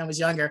opportunity when I was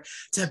younger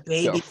to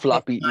Their babysit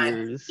floppy one.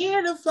 ears.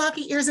 Yeah, the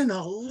floppy ears and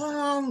the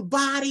long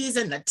bodies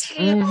and the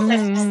tail.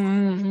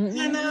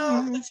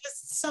 Mm-hmm. It's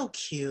just so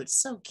cute,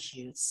 so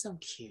cute, so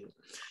cute.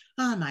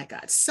 Oh my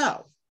God.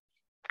 So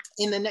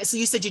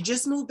you said you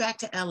just moved back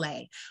to LA.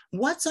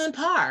 What's on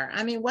par?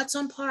 I mean, what's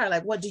on par?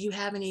 Like, what do you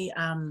have any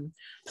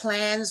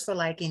plans for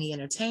like any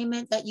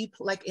entertainment that you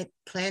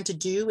plan to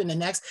do in the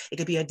next? It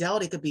could be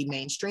adult, it could be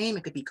mainstream,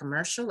 it could be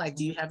commercial. Like,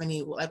 do you have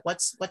any like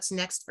what's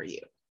next for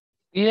you?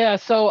 Yeah,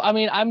 so I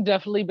mean, I'm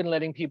definitely been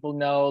letting people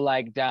know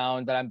like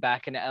down that I'm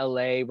back in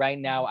LA. Right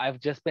now, I've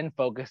just been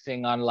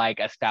focusing on like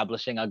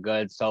establishing a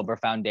good sober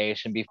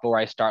foundation before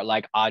I start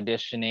like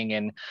auditioning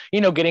and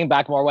getting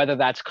back more, whether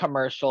that's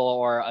commercial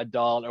or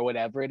adult or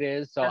whatever it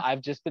is. So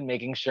I've just been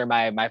making sure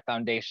my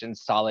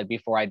foundation's solid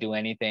before I do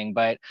anything.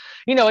 But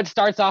it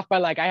starts off by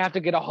like I have to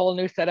get a whole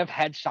new set of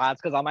headshots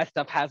because all my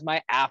stuff has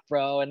my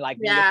afro and like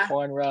native Yeah.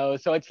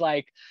 cornrows. So it's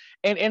like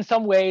in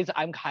some ways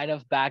I'm kind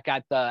of back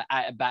at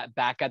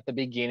the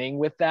beginning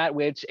with that,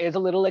 which is a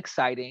little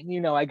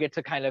exciting. I get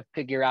to kind of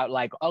figure out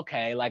like,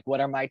 okay, like what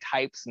are my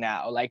types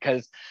now, like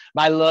because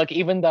my look,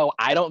 even though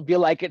I don't feel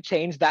like it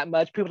changed that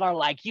much, people are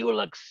like, you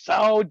look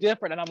so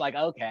different, and I'm like,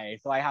 okay,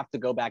 so I have to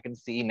go back and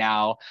see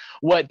now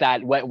where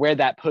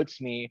that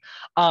puts me.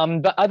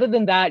 But other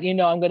than that,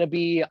 I'm going to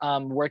be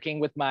working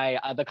with my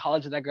the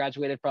college that I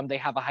graduated from. They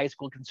have a high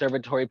school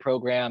conservatory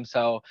program,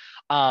 so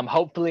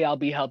hopefully I'll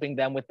be helping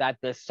them with that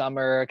this summer.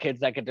 Kids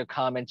that get to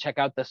come and check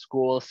out the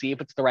school, see if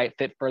it's the right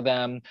fit for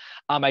them.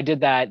 I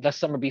did that the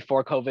summer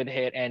before COVID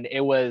hit, and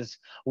it was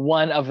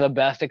one of the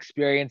best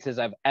experiences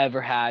I've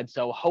ever had.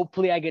 So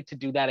hopefully I get to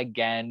do that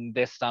again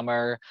this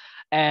summer.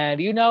 And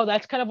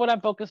that's kind of what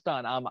I'm focused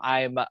on.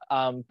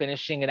 I'm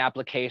finishing an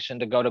application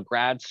to go to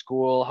grad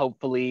school.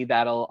 Hopefully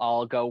that'll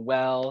all go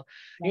well.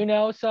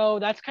 So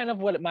that's kind of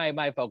what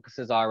my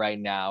focuses are right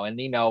now. And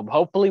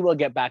hopefully we'll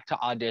get back to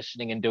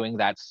auditioning and doing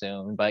that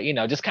soon. But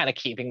just kind of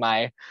keeping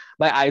my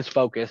eyes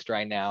focused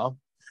right now.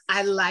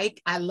 I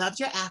loved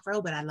your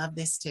afro, but I love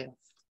this too.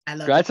 I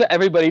love it. That's what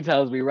everybody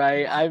tells me,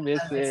 right? Yeah, I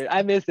miss it.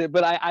 I miss it,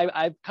 but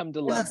I've come to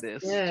it love looks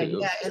this good. too.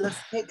 Yeah, it looks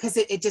good because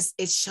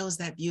it shows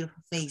that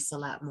beautiful face a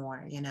lot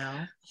more.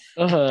 Yeah.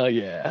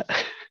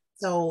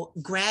 So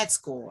grad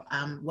school,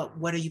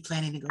 what are you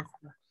planning to go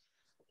for?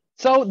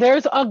 So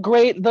there's a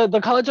great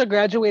the college I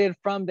graduated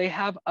from. They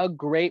have a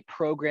great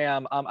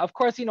program. Of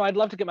course, I'd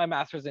love to get my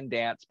master's in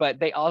dance, but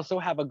they also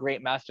have a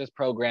great master's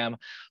program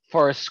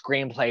for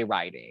screenplay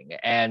writing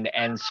and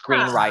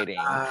screenwriting.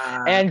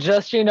 Ah, And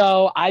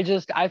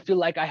I feel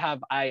like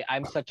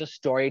I'm such a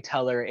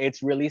storyteller.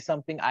 It's really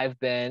something I've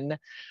been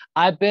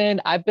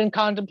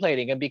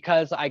contemplating. And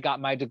because I got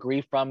my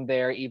degree from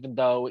there, even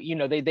though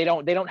they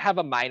don't have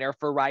a minor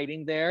for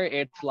writing there,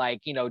 it's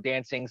like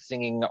dancing,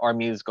 singing, or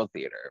musical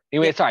theater. yeah,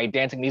 Anyway, sorry,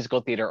 dancing,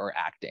 musical theater, or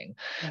acting.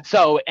 yeah.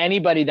 So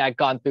anybody that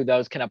gone through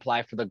those can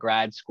apply for the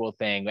grad school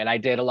thing. And I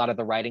did a lot of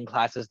the writing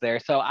classes there.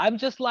 So I'm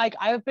just like,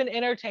 I've been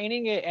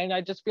entertaining it, and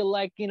I just feel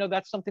like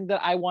that's something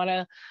that I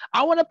wanna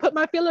put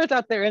my feelers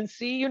out there and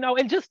see,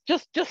 and just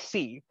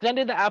see, send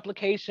in the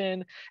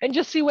application and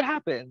just see what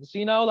happens.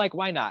 Like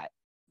why not?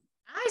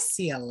 I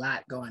see a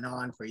lot going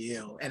on for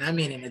you. And I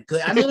mean in a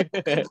good, I mean in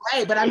a good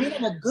way, but I mean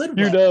in a good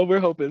way. You know, we're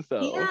hoping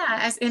so. Yeah,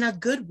 as in a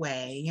good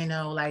way, you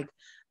know, like,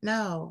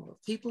 no,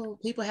 people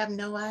have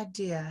no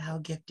idea how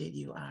gifted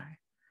you are.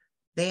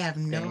 They have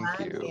no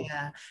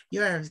idea.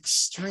 You're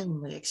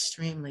extremely,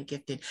 extremely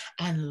gifted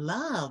and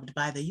loved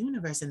by the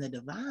universe and the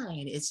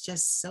divine. It's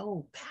just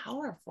so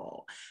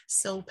powerful,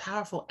 so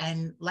powerful.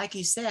 And like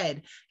you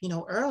said, you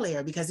know,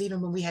 earlier, because even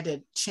when we had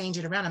to change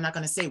it around, I'm not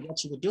going to say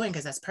what you were doing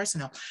because that's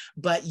personal,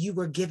 but you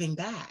were giving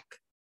back,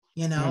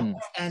 you know,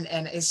 and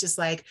it's just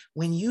like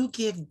when you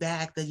give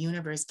back, the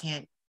universe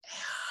can't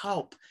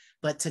help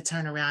but to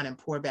turn around and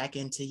pour back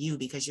into you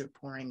because you're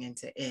pouring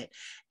into it.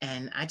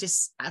 And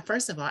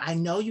first of all, I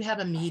know you have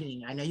a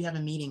meeting. I know you have a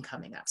meeting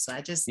coming up. So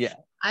I just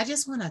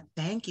want to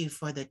thank you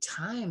for the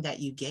time that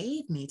you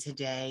gave me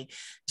today,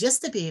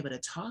 just to be able to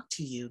talk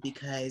to you,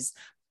 because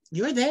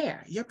you're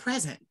there, you're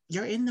present,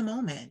 you're in the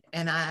moment.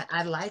 And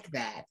I like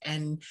that.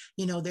 And,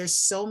 you know, there's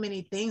so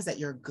many things that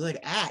you're good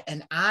at.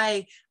 And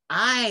and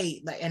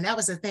that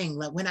was the thing,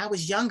 like when I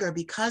was younger,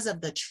 because of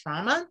the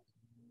trauma,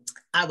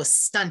 I was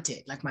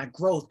stunted, like my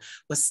growth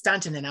was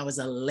stunted and I was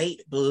a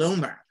late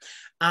bloomer.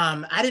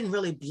 I didn't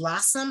really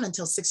blossom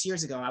until 6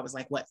 years ago. I was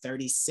like,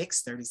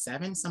 36,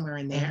 37, somewhere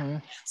in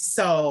there.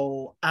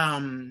 So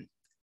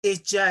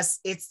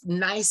it's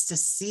nice to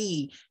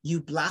see you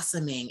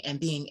blossoming and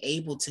being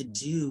able to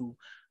do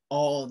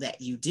all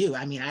that you do.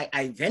 I mean, I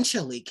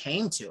eventually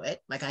came to it,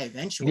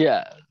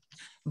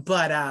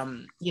 but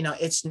you know,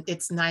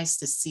 it's nice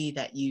to see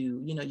that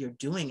you're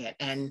doing it.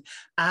 And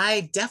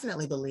I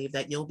definitely believe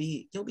that you'll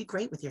be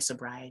great with your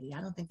sobriety.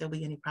 I don't think there'll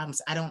be any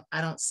problems. I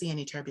don't see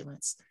any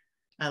turbulence.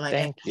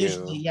 I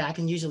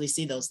can usually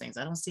see those things.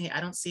 I don't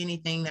see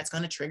anything that's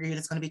going to trigger you,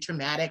 that's going to be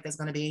traumatic, I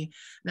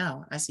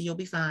see you'll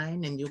be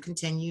fine and you'll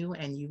continue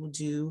and you will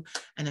do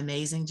an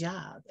amazing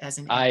job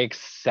I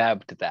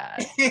accept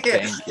that. Thank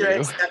you. You're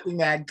accepting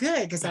that.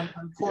 Good, because I'm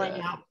pouring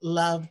out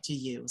love to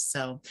you.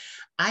 So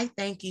I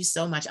thank you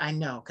so much. I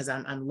know, because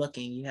I'm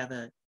looking, you have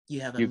a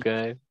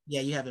good?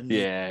 Yeah, you have a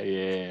meeting. Yeah,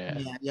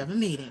 you have a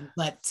meeting.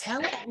 But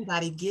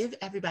give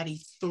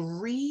everybody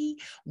 3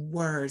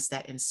 words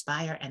that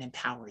inspire and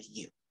empower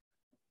you.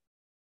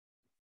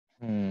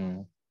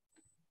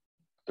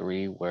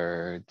 3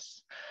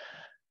 words.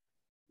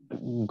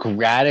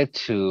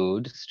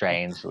 Gratitude,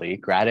 strangely.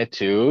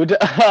 Gratitude.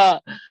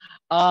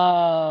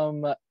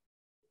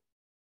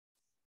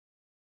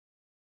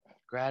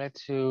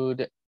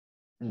 Gratitude,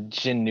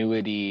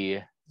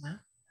 genuity,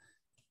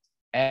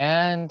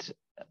 and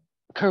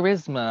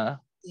charisma.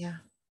 Yeah.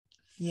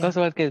 That's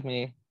what it gives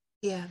me.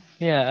 Yeah.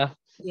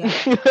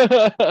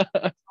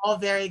 All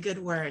very good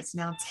words.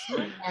 Now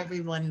tell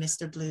everyone,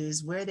 Mr.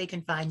 Bluezz, where they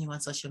can find you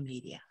on social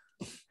media.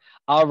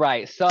 All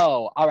right,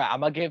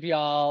 I'm gonna give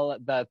y'all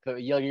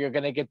you're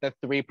gonna get the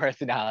 3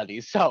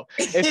 personalities. So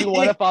if you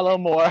want to follow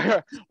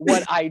more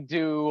what I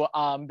do,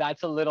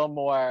 that's a little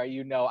more,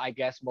 I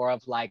guess more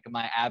of like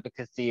my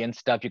advocacy and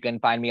stuff. You can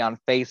find me on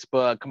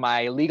Facebook.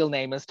 My legal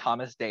name is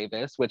Thomas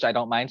Davis, which I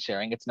don't mind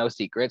sharing. It's no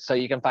secret. So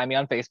you can find me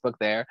on Facebook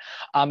there.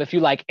 If you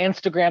like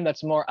Instagram,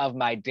 that's more of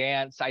my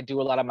dance. I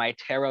do a lot of my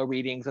tarot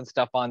readings and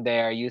stuff on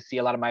there. You see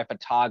a lot of my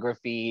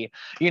photography.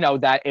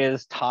 That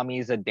is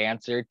Tommy's a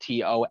Dancer,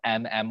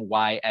 TOMMYSADANCER.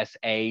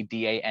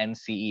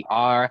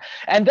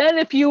 And then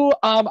if you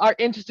are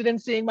interested in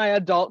seeing my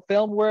adult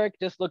film work,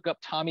 just look up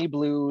Tommy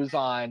Bluezz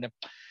on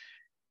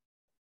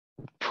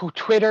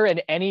Twitter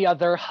and any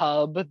other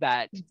hub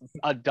that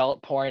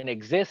adult porn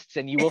exists,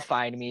 and you will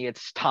find me.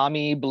 It's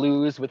Tommy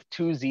Bluezz with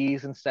 2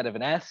 Z's instead of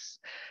an S.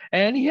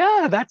 And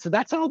yeah,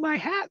 that's all my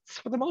hats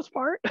for the most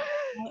part.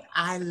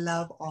 I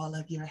love all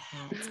of your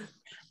hats.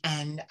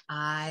 And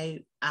I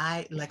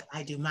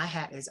do, my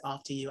hat is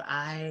off to you.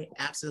 I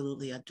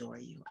absolutely adore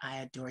you. I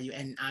adore you.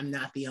 And I'm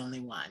not the only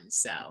one.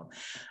 So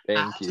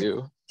thank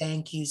you.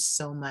 Thank you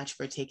so much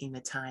for taking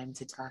the time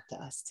to talk to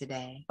us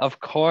today. Of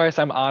course,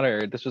 I'm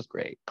honored. This was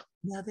great.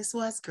 No, this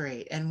was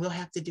great. And we'll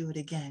have to do it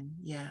again.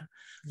 Yeah.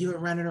 You were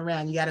running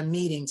around. You got a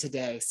meeting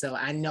today. So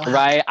I know.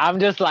 Right. I'm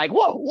just like,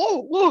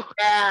 whoa.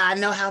 Yeah, I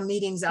know how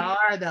meetings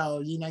are though.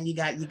 You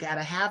got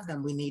to have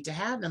them. We need to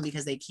have them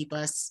because they keep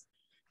us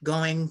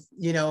going,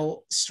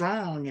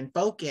 strong and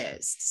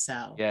focused.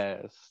 So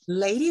yes.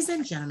 Ladies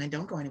and gentlemen,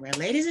 don't go anywhere.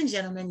 Ladies and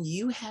gentlemen,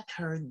 you have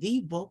heard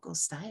the vocal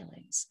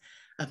stylings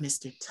of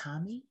Mr.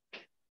 Tommy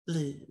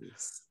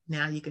Bluezz.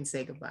 Now you can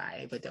say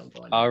goodbye, but don't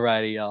go anywhere. All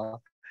righty,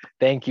 y'all.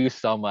 Thank you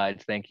so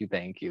much. Thank you.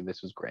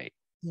 This was great.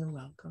 You're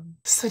welcome.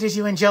 So did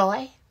you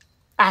enjoy?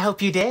 I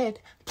hope you did.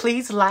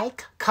 Please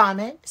like,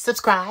 comment,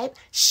 subscribe,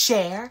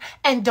 share,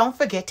 and don't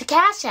forget to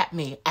cash at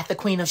me at the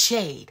Queen of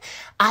Shade.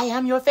 I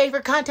am your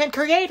favorite content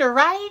creator,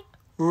 right?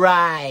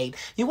 Right.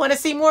 You want to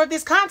see more of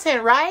this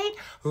content, right?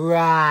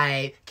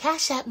 Right.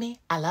 Cash at me.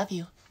 I love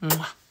you.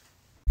 Mwah.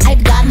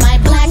 I've got my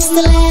black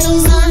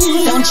stilettos on.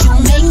 Don't you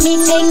make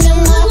me take them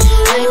off.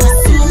 I'm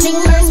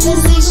assuming first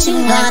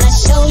position. Wanna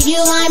show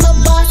you I'm a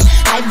boss.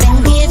 I've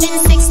been given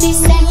 60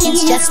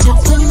 seconds just to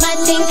put my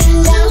thing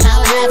down.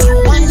 I'll have you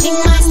wanting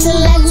my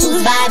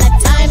stilettos by the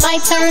time I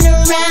turn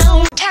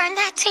around. Turn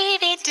that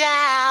TV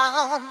down.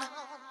 on.